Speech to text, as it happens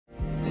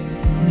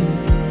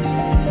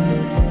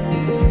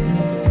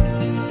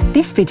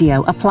This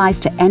video applies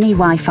to any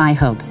Wi-Fi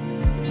hub.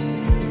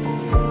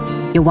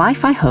 Your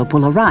Wi-Fi hub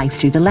will arrive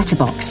through the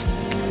letterbox.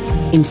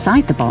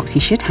 Inside the box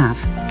you should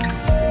have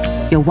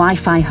your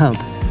Wi-Fi hub,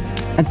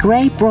 a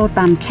grey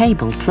broadband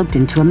cable plugged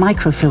into a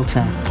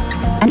microfilter,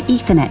 an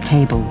Ethernet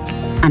cable,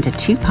 and a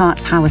 2-part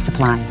power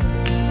supply.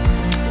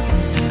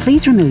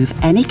 Please remove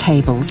any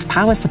cables,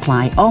 power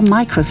supply or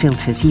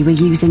microfilters you were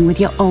using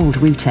with your old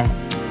router.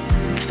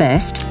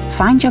 First,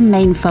 find your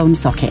main phone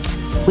socket,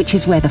 which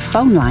is where the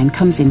phone line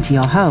comes into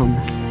your home.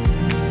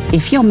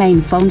 If your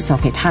main phone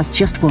socket has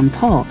just one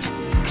port,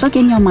 plug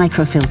in your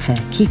microfilter,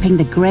 keeping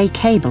the grey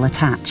cable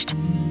attached.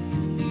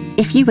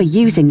 If you were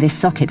using this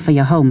socket for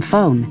your home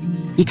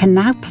phone, you can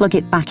now plug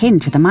it back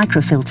into the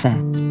microfilter.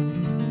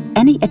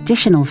 Any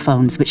additional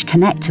phones which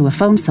connect to a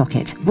phone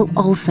socket will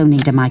also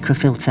need a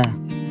microfilter.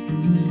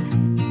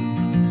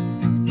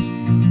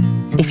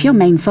 If your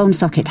main phone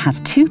socket has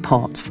 2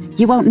 ports,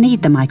 you won't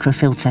need the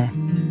microfilter,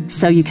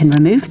 so you can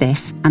remove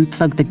this and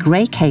plug the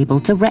grey cable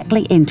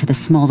directly into the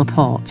smaller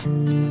port.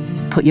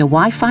 Put your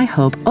Wi-Fi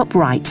hub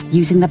upright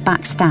using the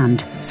back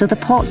stand so the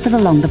ports are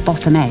along the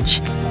bottom edge.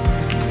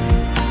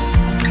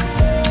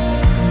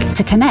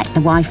 To connect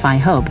the Wi-Fi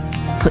hub,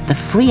 put the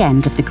free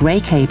end of the grey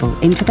cable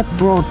into the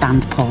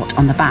broadband port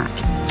on the back.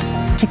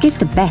 To give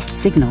the best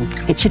signal,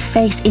 it should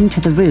face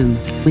into the room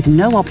with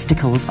no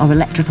obstacles or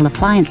electrical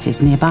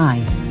appliances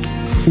nearby.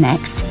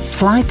 Next,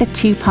 slide the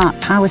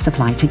 2-part power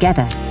supply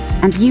together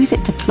and use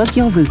it to plug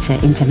your router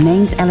into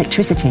mains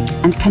electricity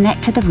and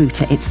connect to the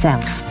router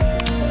itself.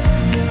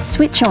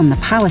 Switch on the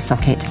power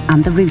socket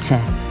and the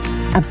router.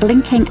 A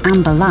blinking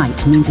amber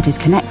light means it is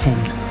connecting.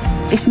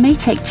 This may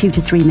take 2 to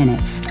 3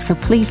 minutes, so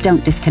please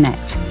don't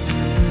disconnect.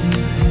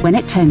 When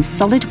it turns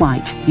solid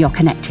white, you're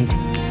connected.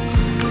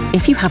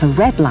 If you have a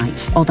red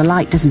light or the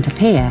light doesn't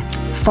appear,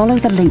 follow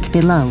the link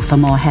below for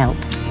more help.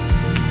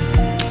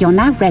 You're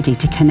now ready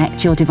to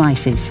connect your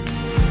devices.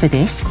 For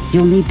this,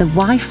 you'll need the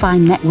Wi-Fi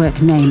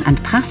network name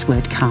and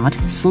password card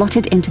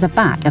slotted into the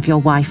back of your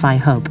Wi-Fi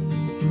hub.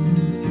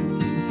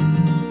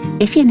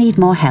 If you need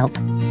more help,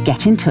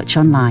 get in touch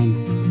online.